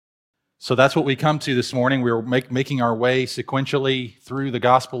So that's what we come to this morning. We're making our way sequentially through the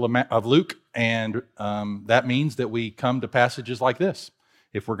Gospel of Luke, and that means that we come to passages like this.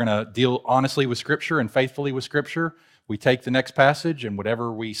 If we're going to deal honestly with Scripture and faithfully with Scripture, we take the next passage, and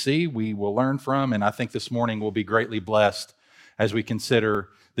whatever we see, we will learn from, and I think this morning we'll be greatly blessed as we consider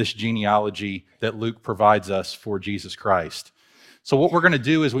this genealogy that Luke provides us for Jesus Christ. So what we're going to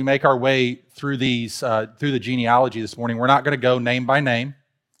do as we make our way through through the genealogy this morning, we're not going to go name by name.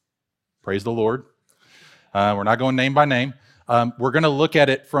 Praise the Lord. We're not going name by name. We're going to look at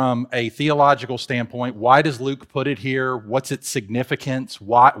it from a theological standpoint. Why does Luke put it here? What's its significance?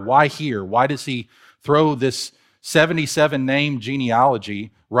 Why here? Why does he throw this 77-name genealogy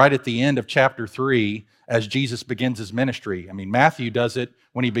right at the end of chapter 3 as Jesus begins his ministry? I mean, Matthew does it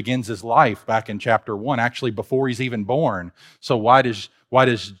when he begins his life back in chapter 1, actually before he's even born. So why does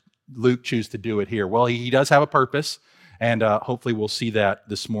Luke choose to do it here? Well, he does have a purpose. And hopefully we'll see that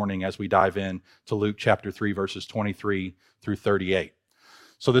this morning as we dive in to Luke chapter 3, verses 23 through 38.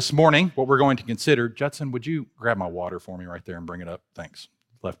 So this morning, what we're going to consider, Judson, would you grab my water for me right there and bring it up? Thanks.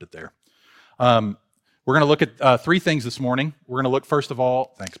 Left it there. We're going to look at three things this morning. We're going to look, first of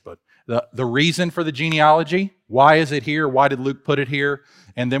all, thanks, bud, the reason for the genealogy. Why is it here? Why did Luke put it here?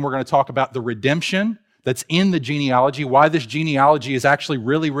 And then we're going to talk about the redemption that's in the genealogy, why this genealogy is actually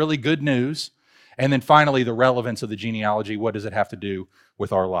really, really good news. And then finally, the relevance of the genealogy. What does it have to do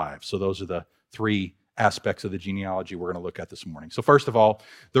with our lives? So those are the three aspects of the genealogy we're going to look at this morning. So first of all,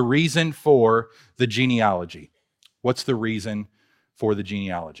 the reason for the genealogy. What's the reason for the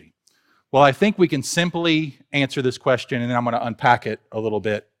genealogy? Well, I think we can simply answer this question, and then I'm going to unpack it a little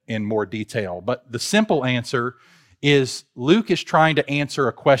bit in more detail. But the simple answer is Luke is trying to answer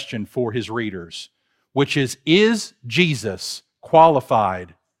a question for his readers, which is Jesus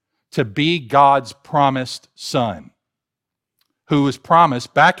qualified to be God's promised son, who was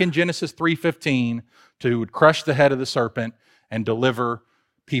promised back in Genesis 3:15 to crush the head of the serpent and deliver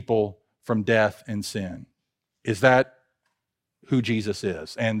people from death and sin? Is that who Jesus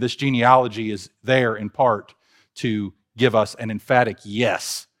is? And this genealogy is there in part to give us an emphatic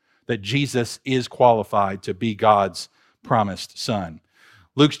yes, that Jesus is qualified to be God's promised son.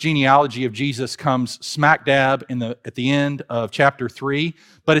 Luke's genealogy of Jesus comes smack dab at the end of chapter 3,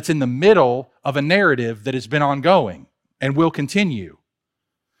 but it's in the middle of a narrative that has been ongoing and will continue.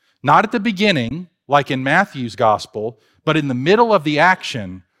 Not at the beginning, like in Matthew's gospel, but in the middle of the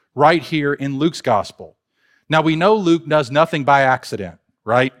action right here in Luke's gospel. Now we know Luke does nothing by accident,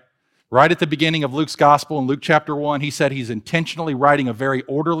 right? Right at the beginning of Luke's gospel in Luke chapter 1, he said he's intentionally writing a very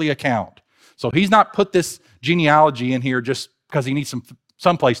orderly account. So he's not put this genealogy in here just because he needs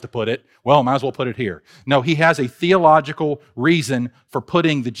some place to put it. Well, might as well put it here. No, he has a theological reason for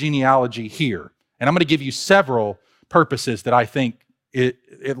putting the genealogy here. And I'm going to give you several purposes that I think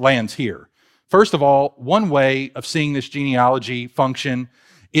it lands here. First of all, one way of seeing this genealogy function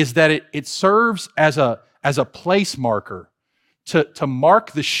is that it serves as a place marker to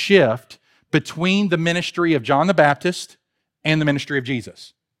mark the shift between the ministry of John the Baptist and the ministry of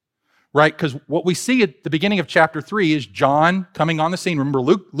Jesus. Right? Because what we see at the beginning of chapter 3 is John coming on the scene. Remember,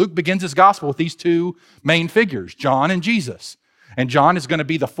 Luke begins his gospel with these two main figures, John and Jesus. And John is going to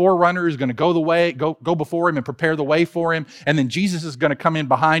be the forerunner, is going to go before him and prepare the way for him. And then Jesus is going to come in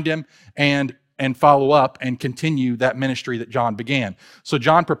behind him and follow up and continue that ministry that John began. So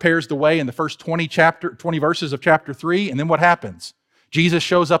John prepares the way in the first 20 verses of chapter 3, and then what happens? Jesus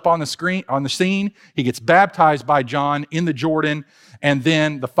shows up on the scene. He gets baptized by John in the Jordan, and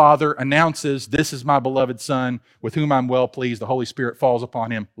then the Father announces, "This is my beloved Son, with whom I'm well pleased." The Holy Spirit falls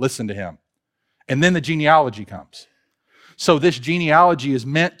upon him. Listen to him. And then the genealogy comes. So this genealogy is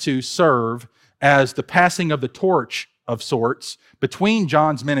meant to serve as the passing of the torch of sorts between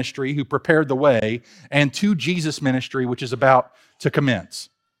John's ministry, who prepared the way, and to Jesus' ministry, which is about to commence.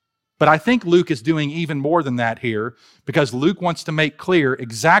 But I think Luke is doing even more than that here, because Luke wants to make clear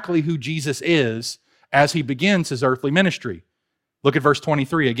exactly who Jesus is as he begins his earthly ministry. Look at verse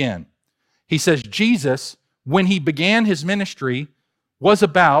 23 again. He says, Jesus, when he began his ministry, was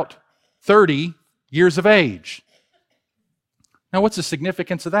about 30 years of age. Now, what's the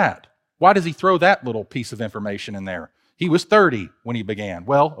significance of that? Why does he throw that little piece of information in there? He was 30 when he began.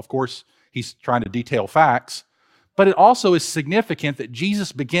 Well, of course, he's trying to detail facts. But it also is significant that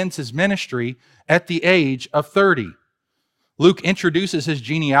Jesus begins his ministry at the age of 30. Luke introduces his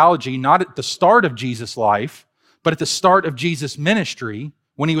genealogy not at the start of Jesus' life, but at the start of Jesus' ministry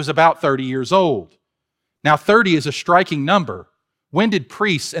when he was about 30 years old. Now, 30 is a striking number. When did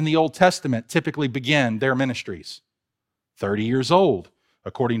priests in the Old Testament typically begin their ministries? 30 years old,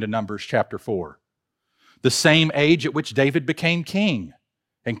 according to Numbers chapter 4. The same age at which David became king.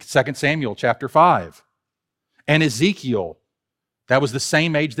 in 2 Samuel chapter 5. And Ezekiel, that was the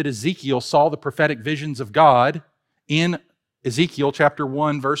same age that Ezekiel saw the prophetic visions of God in Ezekiel chapter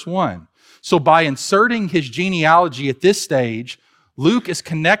 1, verse 1. So by inserting his genealogy at this stage, Luke is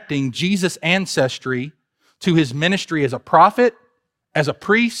connecting Jesus' ancestry to his ministry as a prophet, as a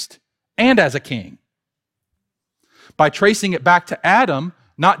priest, and as a king. By tracing it back to Adam,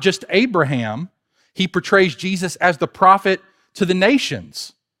 not just Abraham, he portrays Jesus as the prophet to the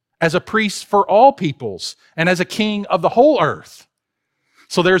nations, as a priest for all peoples, and as a king of the whole earth.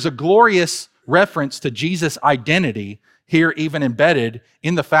 So there's a glorious reference to Jesus' identity here, even embedded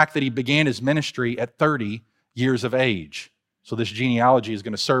in the fact that he began his ministry at 30 years of age. So this genealogy is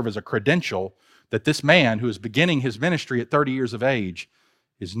going to serve as a credential that this man who is beginning his ministry at 30 years of age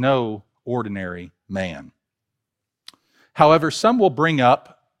is no ordinary man. However, some will bring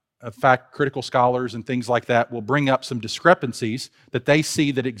up, in fact, critical scholars and things like that will bring up some discrepancies that they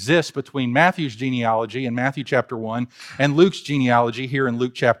see that exist between Matthew's genealogy in Matthew chapter 1 and Luke's genealogy here in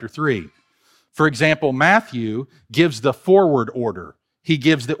Luke chapter 3. For example, Matthew gives the forward order. He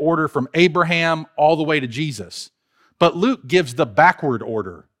gives the order from Abraham all the way to Jesus. But Luke gives the backward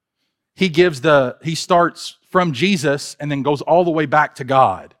order. He starts from Jesus and then goes all the way back to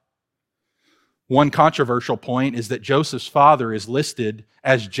God. One controversial point is that Joseph's father is listed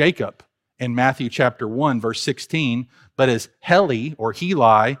as Jacob in Matthew chapter 1, verse 16, but as Heli or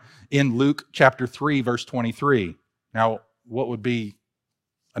Heli in Luke chapter 3, verse 23. Now, what would be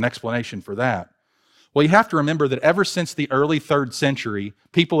an explanation for that? Well, you have to remember that ever since the early 3rd century,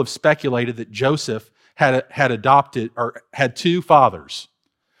 people have speculated that Joseph had adopted or had two fathers,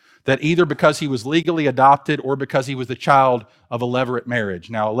 that either because he was legally adopted or because he was the child of a levirate marriage.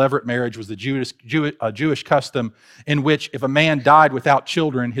 Now, a levirate marriage was the Jewish custom in which if a man died without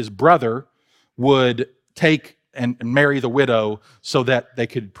children, his brother would take and marry the widow so that they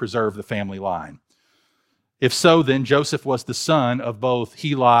could preserve the family line. If so, then Joseph was the son of both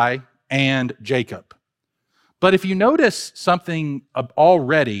Heli and Jacob. But if you notice something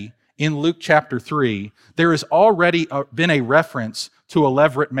already in Luke chapter 3, there has already been a reference to a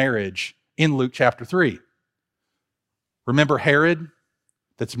levirate marriage in Luke chapter 3. Remember Herod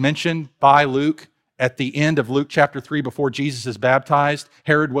that's mentioned by Luke at the end of Luke chapter 3 before Jesus is baptized?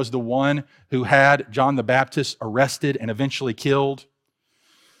 Herod was the one who had John the Baptist arrested and eventually killed.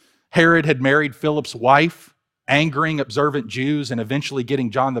 Herod had married Philip's wife, angering observant Jews and eventually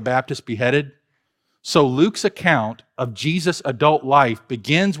getting John the Baptist beheaded. So Luke's account of Jesus' adult life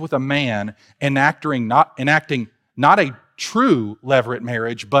begins with a man enacting not a true levirate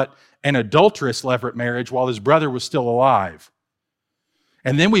marriage, but an adulterous levirate marriage while his brother was still alive.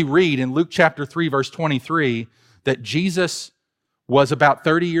 And then we read in Luke chapter 3, verse 23, that Jesus was about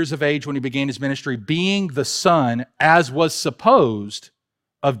 30 years of age when he began his ministry, being the son, as was supposed,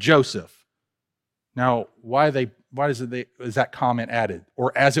 of Joseph. Now, is that comment added?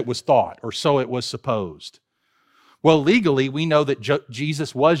 Or as it was thought, or so it was supposed? Well, legally, we know that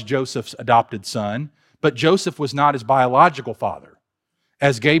Jesus was Joseph's adopted son, but Joseph was not his biological father.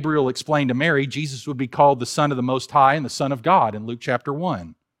 As Gabriel explained to Mary, Jesus would be called the Son of the Most High and the Son of God in Luke chapter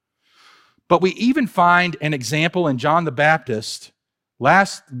 1. But we even find an example in John the Baptist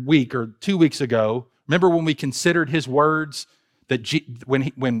last week or 2 weeks ago. Remember when we considered his words that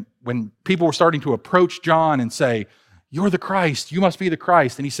when people were starting to approach John and say, "You're the Christ, you must be the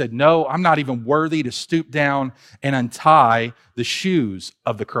Christ." And he said, "No, I'm not even worthy to stoop down and untie the shoes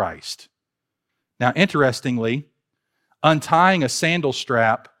of the Christ." Now, interestingly, untying a sandal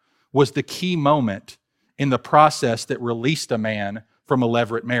strap was the key moment in the process that released a man from a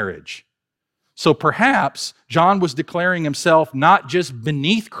levirate marriage. So perhaps John was declaring himself not just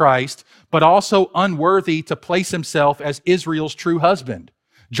beneath Christ, but also unworthy to place himself as Israel's true husband.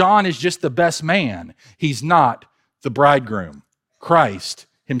 John is just the best man. He's not the bridegroom. Christ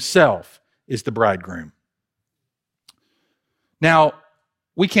himself is the bridegroom. Now,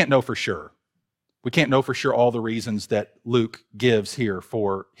 we can't know for sure. We can't know for sure all the reasons that Luke gives here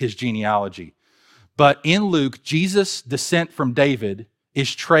for his genealogy. But in Luke, Jesus' descent from David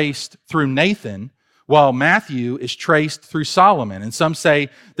is traced through Nathan, while Matthew is traced through Solomon. And some say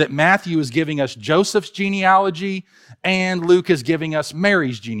that Matthew is giving us Joseph's genealogy and Luke is giving us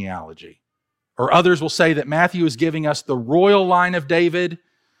Mary's genealogy. Or others will say that Matthew is giving us the royal line of David,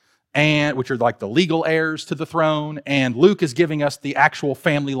 which are like the legal heirs to the throne, and Luke is giving us the actual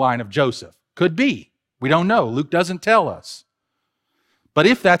family line of Joseph. Could be. We don't know. Luke doesn't tell us. But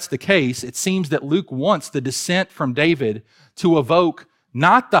if that's the case, it seems that Luke wants the descent from David to evoke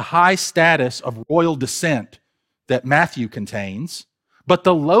not the high status of royal descent that Matthew contains, but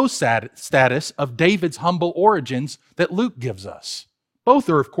the low status of David's humble origins that Luke gives us. Both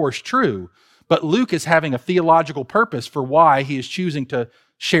are, of course, true, but Luke is having a theological purpose for why he is choosing to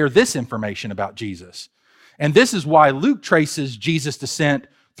share this information about Jesus. And this is why Luke traces Jesus' descent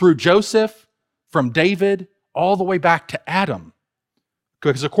through Joseph, from David, all the way back to Adam.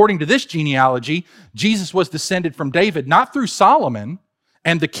 Because according to this genealogy, Jesus was descended from David not through Solomon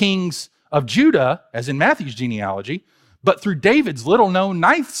and the kings of Judah, as in Matthew's genealogy, but through David's little-known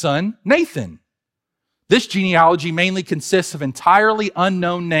ninth son, Nathan. This genealogy mainly consists of entirely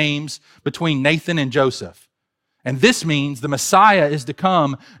unknown names between Nathan and Joseph. And this means the Messiah is to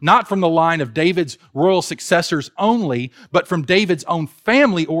come not from the line of David's royal successors only, but from David's own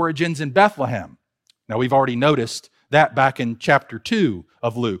family origins in Bethlehem. Now, we've already noticed that back in chapter 2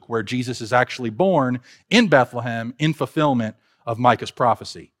 of Luke, where Jesus is actually born in Bethlehem in fulfillment of Micah's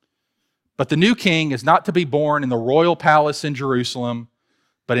prophecy. But the new king is not to be born in the royal palace in Jerusalem,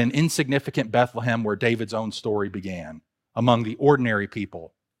 but in insignificant Bethlehem, where David's own story began, among the ordinary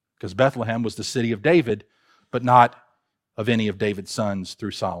people, because Bethlehem was the city of David, but not of any of David's sons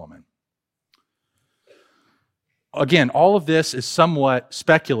through Solomon. Again, all of this is somewhat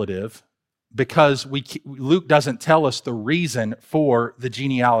speculative because Luke doesn't tell us the reason for the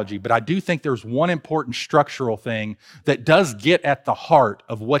genealogy, but I do think there's one important structural thing that does get at the heart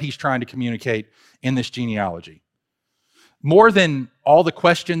of what he's trying to communicate in this genealogy. More than all the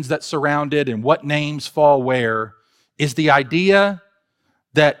questions that surround it and what names fall where, is the idea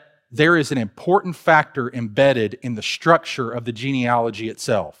that there is an important factor embedded in the structure of the genealogy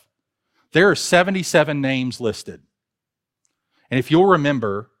itself. There are 77 names listed. And if you'll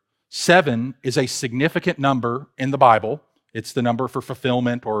remember, 7 is a significant number in the Bible. It's the number for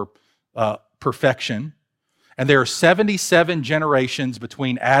fulfillment or perfection. And there are 77 generations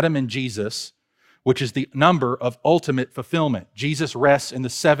between Adam and Jesus, which is the number of ultimate fulfillment. Jesus rests in the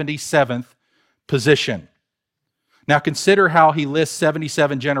 77th position. Now consider how he lists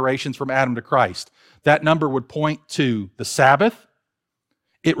 77 generations from Adam to Christ. That number would point to the Sabbath.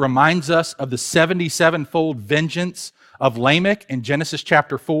 It reminds us of the 77-fold vengeance of Lamech in Genesis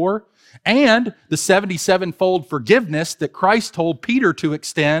chapter 4, and the 77-fold forgiveness that Christ told Peter to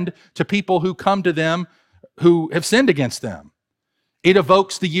extend to people who come to them who have sinned against them. It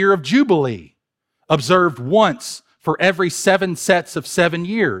evokes the year of Jubilee, observed once for every 7 sets of 7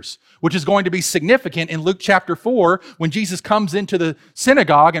 years, which is going to be significant in Luke chapter 4 when Jesus comes into the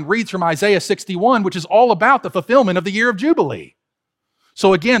synagogue and reads from Isaiah 61, which is all about the fulfillment of the year of Jubilee.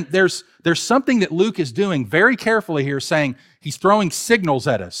 So again, there's something that Luke is doing very carefully here, saying he's throwing signals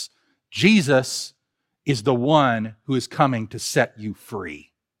at us. Jesus is the one who is coming to set you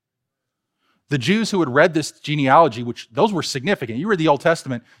free. The Jews who had read this genealogy, which those were significant. You read the Old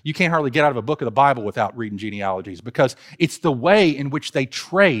Testament, you can't hardly get out of a book of the Bible without reading genealogies, because it's the way in which they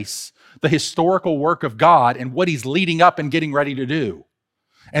trace the historical work of God and what he's leading up and getting ready to do.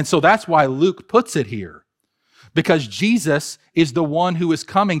 And so that's why Luke puts it here, because Jesus is the one who is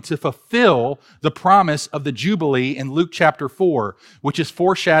coming to fulfill the promise of the Jubilee in Luke chapter 4, which is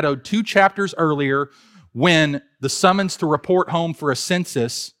foreshadowed 2 chapters earlier when the summons to report home for a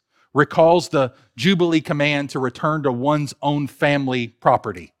census recalls the Jubilee command to return to one's own family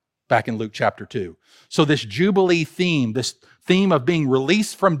property back in Luke chapter 2. So this Jubilee theme, this theme of being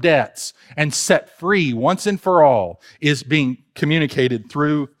released from debts and set free once and for all, is being communicated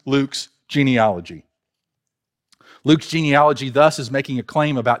through Luke's genealogy. Luke's genealogy thus is making a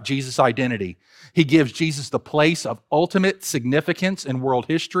claim about Jesus' identity. He gives Jesus the place of ultimate significance in world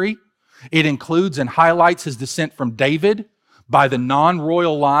history. It includes and highlights his descent from David by the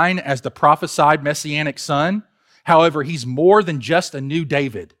non-royal line as the prophesied messianic son. However, he's more than just a new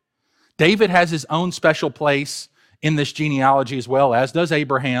David. David has his own special place in this genealogy as well, as does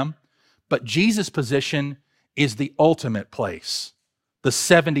Abraham. But Jesus' position is the ultimate place, the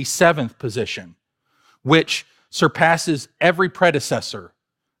 77th position, which surpasses every predecessor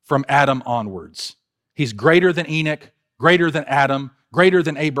from Adam onwards. He's greater than Enoch, greater than Adam, greater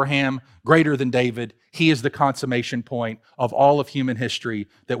than Abraham, greater than David. He is the consummation point of all of human history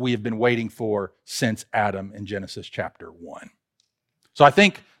that we have been waiting for since Adam in Genesis chapter 1. So I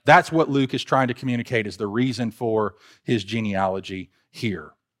think that's what Luke is trying to communicate as the reason for his genealogy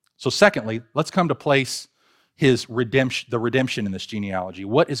here. So secondly, let's come to place his redemption, the redemption in this genealogy.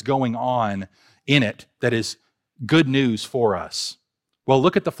 What is going on in it that is good news for us? Well,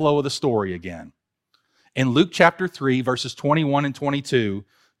 look at the flow of the story again. In Luke chapter 3, verses 21 and 22,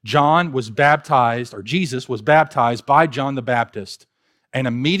 Jesus was baptized by John the Baptist, and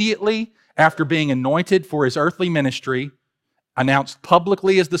immediately after being anointed for his earthly ministry, announced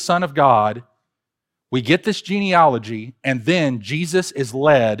publicly as the Son of God, we get this genealogy, and then Jesus is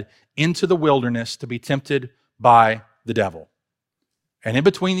led into the wilderness to be tempted by the devil. And in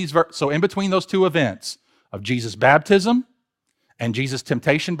between in between those two events of Jesus' baptism and Jesus'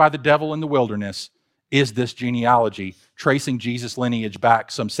 temptation by the devil in the wilderness is this genealogy tracing Jesus' lineage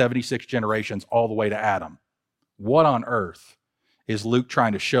back some 76 generations all the way to Adam. What on earth is Luke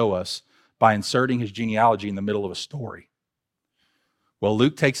trying to show us by inserting his genealogy in the middle of a story? Well,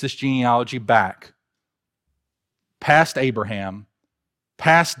 Luke takes this genealogy back past Abraham,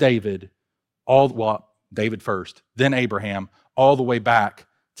 past David, David first, then Abraham, all the way back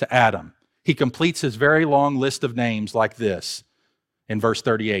to Adam. He completes his very long list of names like this in verse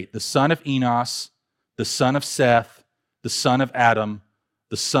 38. The son of Enos, the son of Seth, the son of Adam,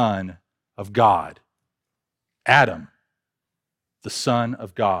 the son of God. Adam, the Son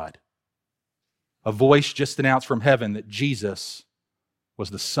of God. A voice just announced from heaven that Jesus was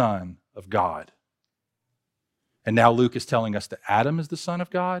the Son of God. And now Luke is telling us that Adam is the Son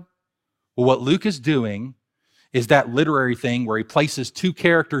of God? Well, what Luke is doing is that literary thing where he places two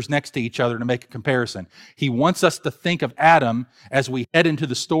characters next to each other to make a comparison. He wants us to think of Adam as we head into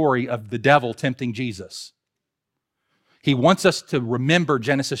the story of the devil tempting Jesus. He wants us to remember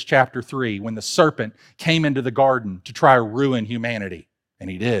Genesis chapter 3 when the serpent came into the garden to try to ruin humanity. And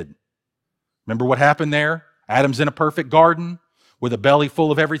he did. Remember what happened there? Adam's in a perfect garden with a belly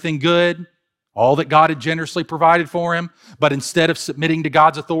full of everything good, all that God had generously provided for him. But instead of submitting to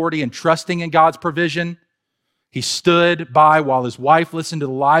God's authority and trusting in God's provision, he stood by while his wife listened to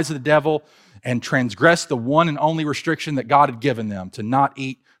the lies of the devil and transgressed the one and only restriction that God had given them, to not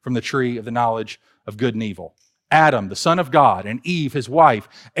eat from the tree of the knowledge of good and evil. Adam, the son of God, and Eve, his wife,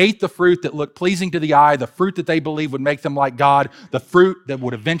 ate the fruit that looked pleasing to the eye, the fruit that they believed would make them like God, the fruit that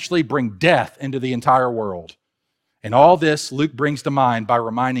would eventually bring death into the entire world. And all this Luke brings to mind by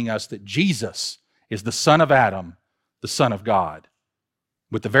reminding us that Jesus is the son of Adam, the son of God.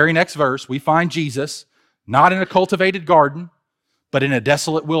 With the very next verse, we find Jesus not in a cultivated garden, but in a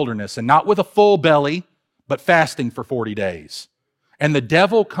desolate wilderness, and not with a full belly, but fasting for 40 days. And the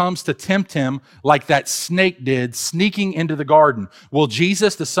devil comes to tempt him like that snake did, sneaking into the garden. Will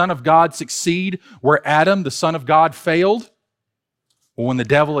Jesus, the Son of God, succeed where Adam, the Son of God, failed? Well, when the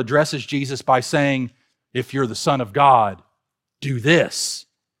devil addresses Jesus by saying, if you're the Son of God, do this,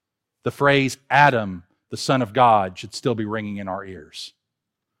 the phrase Adam, the Son of God, should still be ringing in our ears.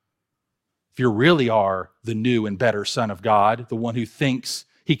 If you really are the new and better Son of God, the one who thinks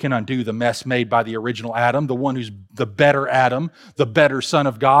he can undo the mess made by the original Adam, the one who's the better Adam, the better Son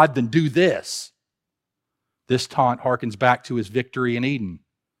of God, then do this. This taunt harkens back to his victory in Eden.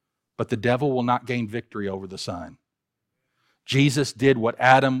 But the devil will not gain victory over the Son. Jesus did what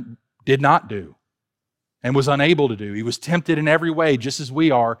Adam did not do and was unable to do. He was tempted in every way, just as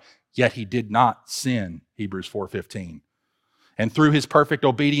we are, yet he did not sin, Hebrews 4:15. And through his perfect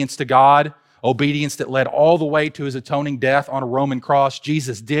obedience to God, obedience that led all the way to his atoning death on a Roman cross,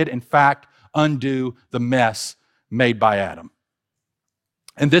 Jesus did, in fact, undo the mess made by Adam.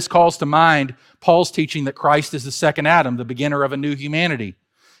 And this calls to mind Paul's teaching that Christ is the second Adam, the beginner of a new humanity.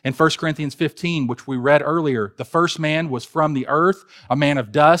 In 1 Corinthians 15, which we read earlier, the first man was from the earth, a man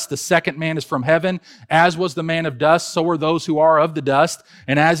of dust. The second man is from heaven. As was the man of dust, so are those who are of the dust.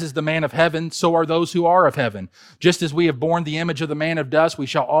 And as is the man of heaven, so are those who are of heaven. Just as we have borne the image of the man of dust, we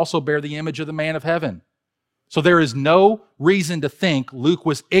shall also bear the image of the man of heaven. So there is no reason to think Luke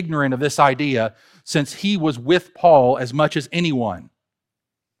was ignorant of this idea, since he was with Paul as much as anyone.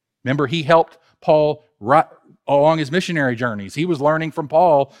 Remember, he helped Paul right along his missionary journeys. He was learning from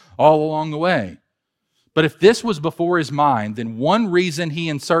Paul all along the way. But if this was before his mind, then one reason he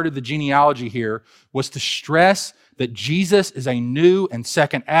inserted the genealogy here was to stress that Jesus is a new and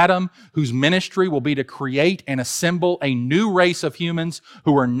second Adam whose ministry will be to create and assemble a new race of humans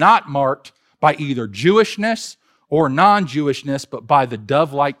who are not marked by either Jewishness or non-Jewishness, but by the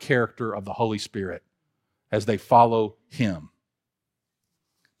dove-like character of the Holy Spirit as they follow him.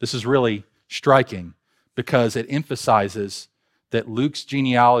 This is really striking because it emphasizes that Luke's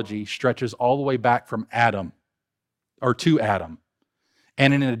genealogy stretches all the way back from Adam, or to Adam.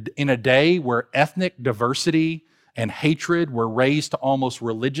 And in a day where ethnic diversity and hatred were raised to almost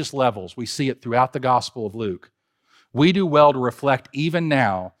religious levels, we see it throughout the Gospel of Luke, we do well to reflect even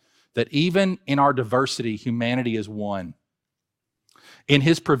now that even in our diversity, humanity is one. In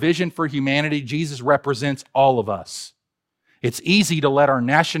his provision for humanity, Jesus represents all of us. It's easy to let our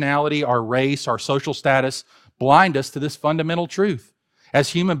nationality, our race, our social status blind us to this fundamental truth. As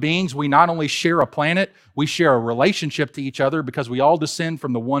human beings, we not only share a planet, we share a relationship to each other because we all descend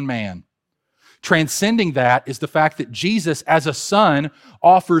from the one man. Transcending that is the fact that Jesus, as a son,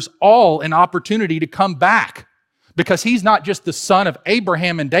 offers all an opportunity to come back, because he's not just the son of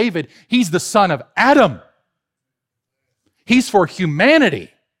Abraham and David, he's the son of Adam. He's for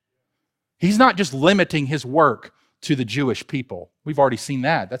humanity. He's not just limiting his work to the Jewish people. We've already seen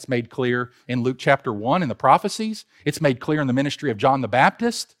that. That's made clear in Luke chapter 1 in the prophecies. It's made clear in the ministry of John the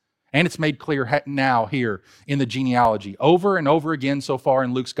Baptist. And it's made clear now here in the genealogy. Over and over again so far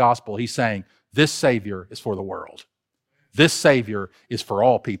in Luke's gospel, he's saying, this Savior is for the world. This Savior is for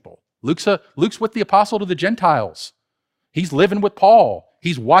all people. Luke's with the apostle to the Gentiles. He's living with Paul.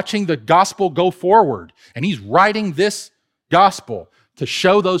 He's watching the gospel go forward. And he's writing this gospel to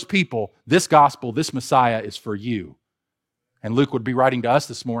show those people, this gospel, this Messiah is for you. And Luke would be writing to us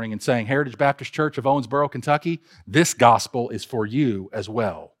this morning and saying, Heritage Baptist Church of Owensboro, Kentucky, this gospel is for you as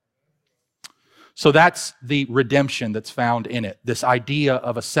well. So that's the redemption that's found in it, this idea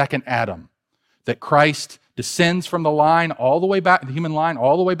of a second Adam, that Christ descends from the line all the way back, the human line,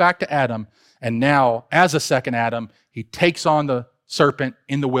 all the way back to Adam, and now, as a second Adam, he takes on the serpent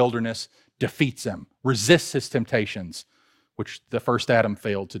in the wilderness, defeats him, resists his temptations, which the first Adam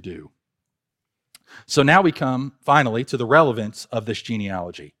failed to do. So now we come, finally, to the relevance of this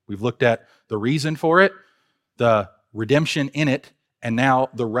genealogy. We've looked at the reason for it, the redemption in it, and now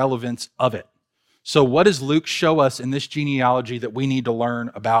the relevance of it. So what does Luke show us in this genealogy that we need to learn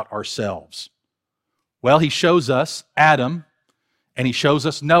about ourselves? Well, he shows us Adam, and he shows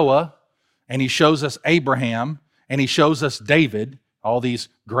us Noah, and he shows us Abraham, and he shows us David, all these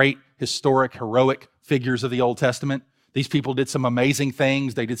great historic, heroic figures of the Old Testament. These people did some amazing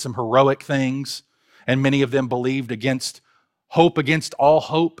things. They did some heroic things, and many of them believed against all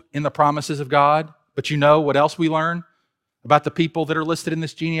hope in the promises of God. But you know what else we learn about the people that are listed in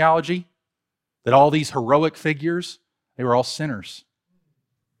this genealogy? That all these heroic figures, they were all sinners.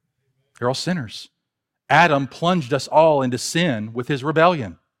 They're all sinners. Adam plunged us all into sin with his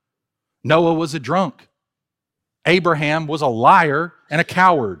rebellion. Noah was a drunk. Abraham was a liar and a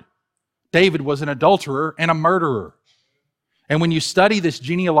coward. David was an adulterer and a murderer. And when you study this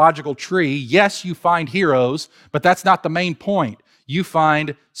genealogical tree, yes, you find heroes, but that's not the main point. You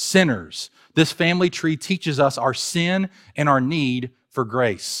find sinners. This family tree teaches us our sin and our need for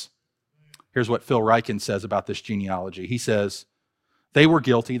grace. Here's what Phil Ryken says about this genealogy. He says, they were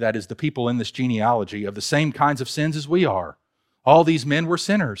guilty, that is, the people in this genealogy, of the same kinds of sins as we are. All these men were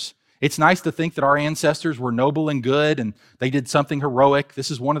sinners. It's nice to think that our ancestors were noble and good and they did something heroic.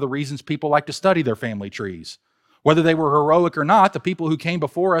 This is one of the reasons people like to study their family trees. Whether they were heroic or not, the people who came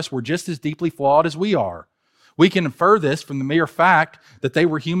before us were just as deeply flawed as we are. We can infer this from the mere fact that they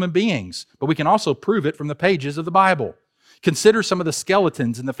were human beings, but we can also prove it from the pages of the Bible. Consider some of the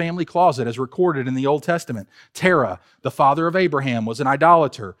skeletons in the family closet as recorded in the Old Testament. Terah, the father of Abraham, was an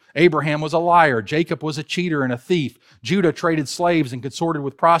idolater. Abraham was a liar. Jacob was a cheater and a thief. Judah traded slaves and consorted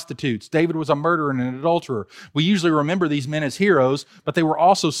with prostitutes. David was a murderer and an adulterer. We usually remember these men as heroes, but they were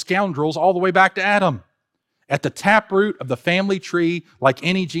also scoundrels all the way back to Adam. At the taproot of the family tree, like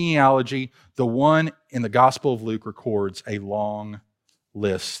any genealogy, the one in the Gospel of Luke records a long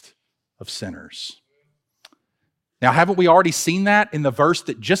list of sinners. Now, haven't we already seen that in the verse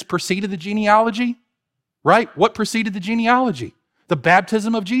that just preceded the genealogy? Right? What preceded the genealogy? The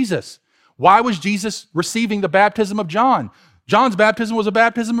baptism of Jesus. Why was Jesus receiving the baptism of John? John's baptism was a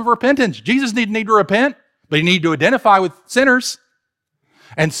baptism of repentance. Jesus didn't need to repent, but he needed to identify with sinners.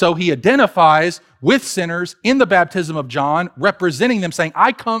 And so he identifies with sinners in the baptism of John, representing them, saying,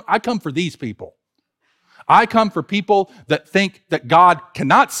 I come for these people. I come for people that think that God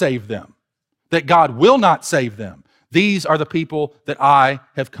cannot save them, that God will not save them. These are the people that I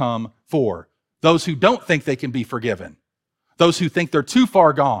have come for. Those who don't think they can be forgiven. Those who think they're too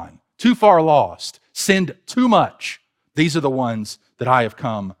far gone, too far lost, sinned too much. These are the ones that I have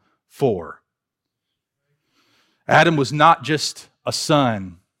come for. Adam was not just a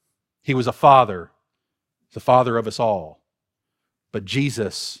son. He was a father, the father of us all. But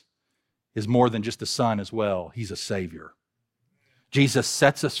Jesus is more than just a son as well. He's a Savior. Jesus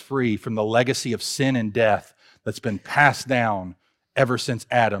sets us free from the legacy of sin and death that's been passed down ever since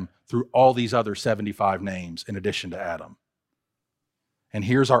Adam through all these other 75 names in addition to Adam. And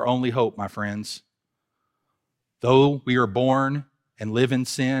here's our only hope, my friends. Though we are born and live in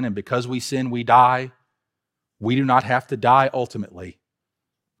sin, and because we sin, we die, we do not have to die ultimately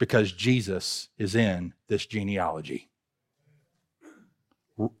because Jesus is in this genealogy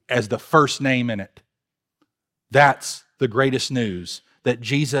as the first name in it. That's the greatest news, that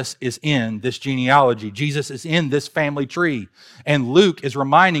Jesus is in this genealogy. Jesus is in this family tree. And Luke is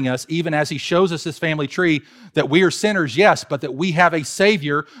reminding us, even as he shows us this family tree, that we are sinners, yes, but that we have a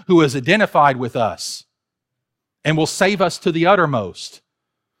Savior who is identified with us and will save us to the uttermost.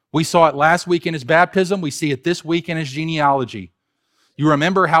 We saw it last week in his baptism. We see it this week in his genealogy. You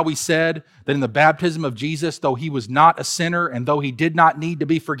remember how we said that in the baptism of Jesus, though he was not a sinner and though he did not need to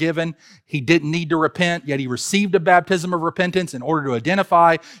be forgiven, he didn't need to repent, yet he received a baptism of repentance in order to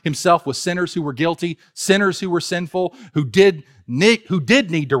identify himself with sinners who were guilty, sinners who were sinful, who did need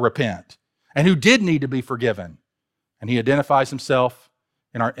to repent and who did need to be forgiven. And he identifies himself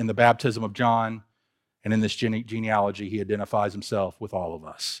in the baptism of John, and in this genealogy, he identifies himself with all of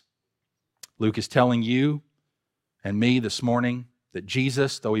us. Luke is telling you and me this morning that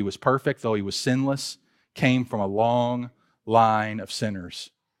Jesus, though he was perfect, though he was sinless, came from a long line of sinners.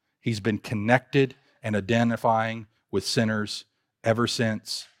 He's been connected and identifying with sinners ever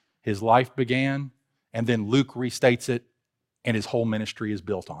since his life began, and then Luke restates it, and his whole ministry is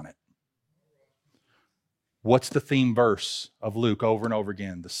built on it. What's the theme verse of Luke over and over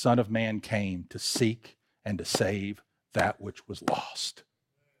again? The Son of Man came to seek and to save that which was lost.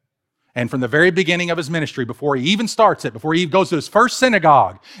 And from the very beginning of his ministry, before he even starts it, before he goes to his first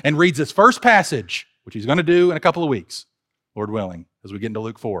synagogue and reads his first passage, which he's going to do in a couple of weeks, Lord willing, as we get into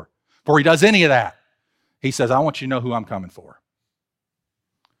Luke 4, before he does any of that, he says, I want you to know who I'm coming for.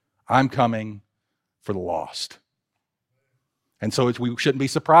 I'm coming for the lost. And so we shouldn't be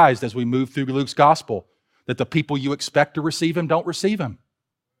surprised as we move through Luke's gospel that the people you expect to receive him don't receive him.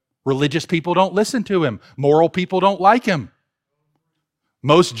 Religious people don't listen to him. Moral people don't like him.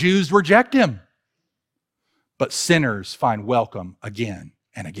 Most Jews reject him. But sinners find welcome again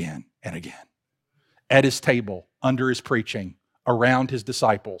and again and again. At his table, under his preaching, around his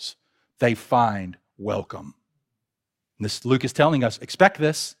disciples, they find welcome. And this Luke is telling us, expect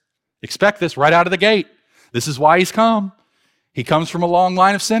this. Expect this right out of the gate. This is why he's come. He comes from a long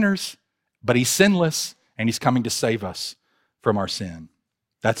line of sinners, but he's sinless, and he's coming to save us from our sin.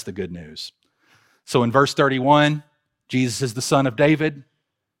 That's the good news. So in verse 31, Jesus is the Son of David.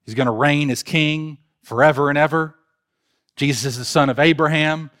 He's going to reign as king forever and ever. Jesus is the son of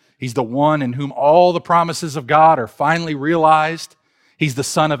Abraham. He's the one in whom all the promises of God are finally realized. He's the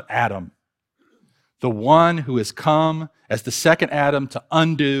son of Adam, the one who has come as the second Adam to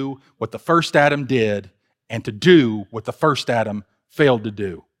undo what the first Adam did and to do what the first Adam failed to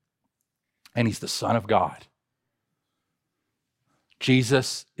do. And he's the Son of God.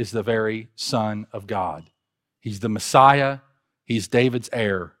 Jesus is the very Son of God. He's the Messiah. He's David's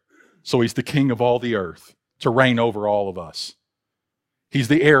heir, so he's the king of all the earth to reign over all of us. He's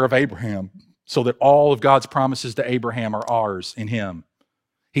the heir of Abraham, so that all of God's promises to Abraham are ours in him.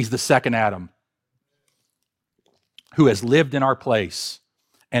 He's the second Adam who has lived in our place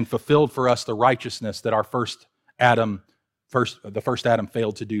and fulfilled for us the righteousness that our the first Adam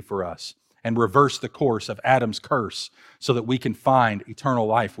failed to do for us, and reversed the course of Adam's curse so that we can find eternal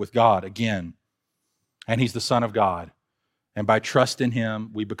life with God again. And he's the Son of God. And by trust in him,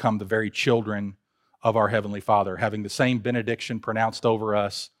 we become the very children of our Heavenly Father, having the same benediction pronounced over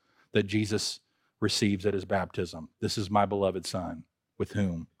us that Jesus receives at his baptism. This is my beloved Son, with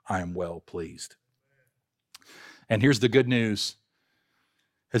whom I am well pleased. And here's the good news,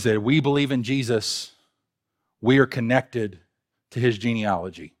 is that if we believe in Jesus, we are connected to his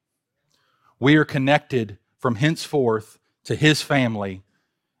genealogy. We are connected from henceforth to his family.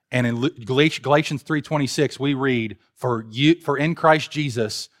 And in Galatians 3:26, we read, for in Christ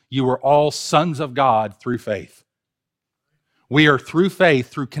Jesus, you are all sons of God through faith. We are through faith,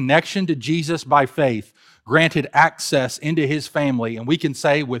 through connection to Jesus by faith, granted access into his family. And we can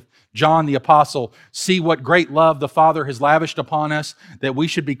say with John the Apostle, see what great love the Father has lavished upon us, that we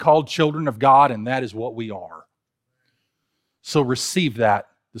should be called children of God, and that is what we are. So receive that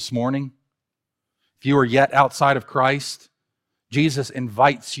this morning. If you are yet outside of Christ, Jesus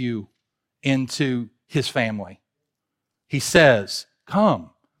invites you into his family. He says,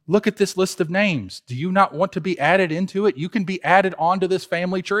 come, look at this list of names. Do you not want to be added into it? You can be added onto this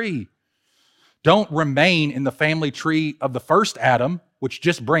family tree. Don't remain in the family tree of the first Adam, which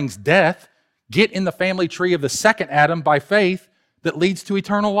just brings death. Get in the family tree of the second Adam by faith that leads to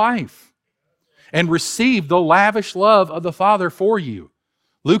eternal life. And receive the lavish love of the Father for you.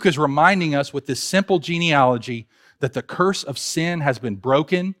 Luke is reminding us with this simple genealogy that the curse of sin has been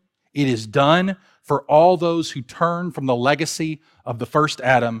broken. It is done for all those who turn from the legacy of the first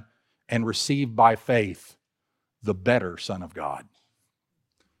Adam and receive by faith the better Son of God,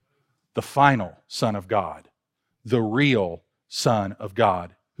 the final Son of God, the real Son of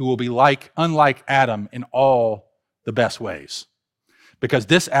God, who will be unlike Adam in all the best ways. Because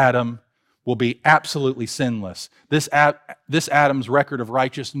this Adam will be absolutely sinless. This Adam's record of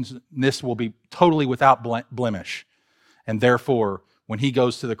righteousness will be totally without blemish. And therefore, when he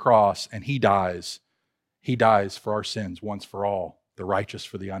goes to the cross and he dies for our sins once for all, the righteous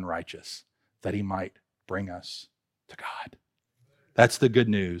for the unrighteous, that he might bring us to God. That's the good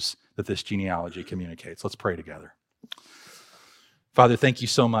news that this genealogy communicates. Let's pray together. Father, thank you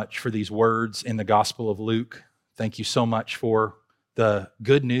so much for these words in the Gospel of Luke. Thank you so much for the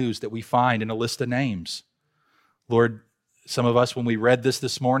good news that we find in a list of names. Lord, some of us, when we read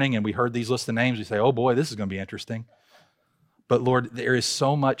this morning and we heard these list of names, we say, oh boy, this is going to be interesting. But Lord, there is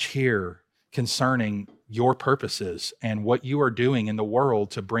so much here concerning your purposes and what you are doing in the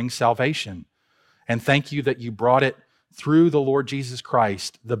world to bring salvation. And thank you that you brought it through the Lord Jesus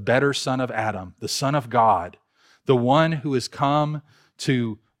Christ, the better Son of Adam, the Son of God, the one who has come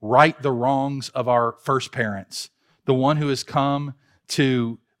to right the wrongs of our first parents, the one who has come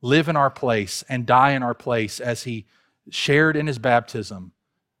to live in our place and die in our place as he shared in his baptism.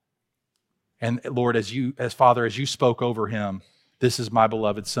 And Lord, as Father, as you spoke over him, this is my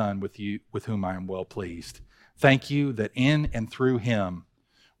beloved Son with whom I am well pleased. Thank you that in and through him,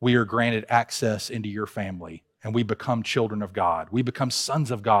 we are granted access into your family and we become children of God. We become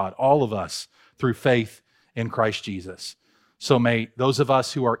sons of God, all of us, through faith in Christ Jesus. So may those of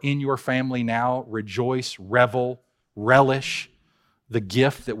us who are in your family now rejoice, revel, relish the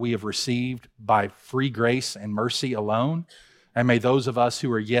gift that we have received by free grace and mercy alone. And may those of us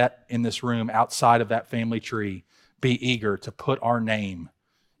who are yet in this room outside of that family tree be eager to put our name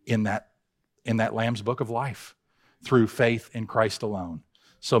in that Lamb's Book of Life through faith in Christ alone.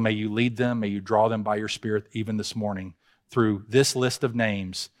 So may you lead them, may you draw them by your Spirit even this morning through this list of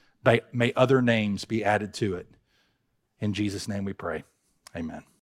names. May other names be added to it. In Jesus' name we pray. Amen.